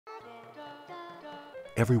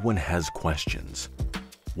everyone has questions.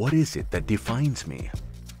 What is it that defines me?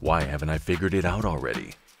 Why haven't I figured it out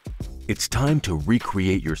already? It's time to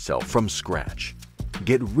recreate yourself from scratch.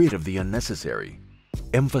 Get rid of the unnecessary.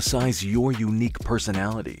 Emphasize your unique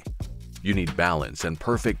personality. You need balance and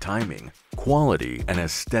perfect timing, quality and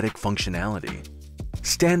aesthetic functionality.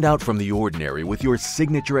 Stand out from the ordinary with your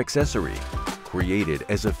signature accessory, created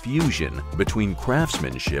as a fusion between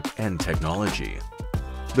craftsmanship and technology.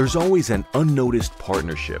 There's always an unnoticed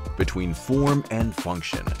partnership between form and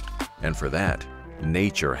function, and for that,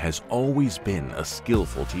 nature has always been a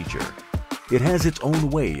skillful teacher. It has its own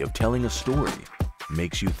way of telling a story,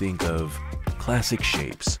 makes you think of classic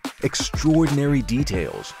shapes, extraordinary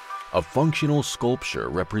details, a functional sculpture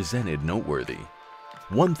represented noteworthy.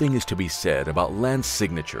 One thing is to be said about Lance's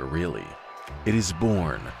signature, really. It is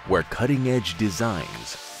born where cutting-edge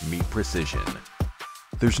designs meet precision.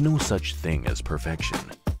 There's no such thing as perfection,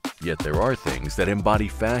 yet there are things that embody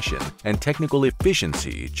fashion and technical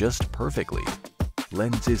efficiency just perfectly.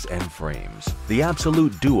 Lenses and frames, the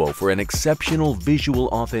absolute duo for an exceptional visual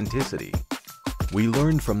authenticity. We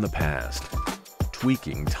learn from the past,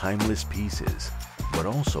 tweaking timeless pieces, but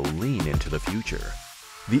also lean into the future.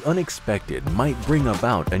 The unexpected might bring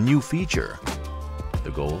about a new feature.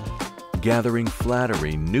 The goal? Gathering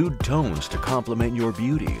flattering nude tones to complement your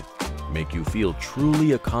beauty, make you feel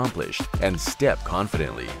truly accomplished and step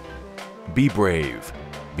confidently. Be brave,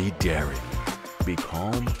 be daring, be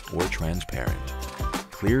calm or transparent.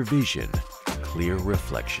 Clear vision, clear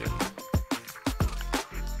reflection.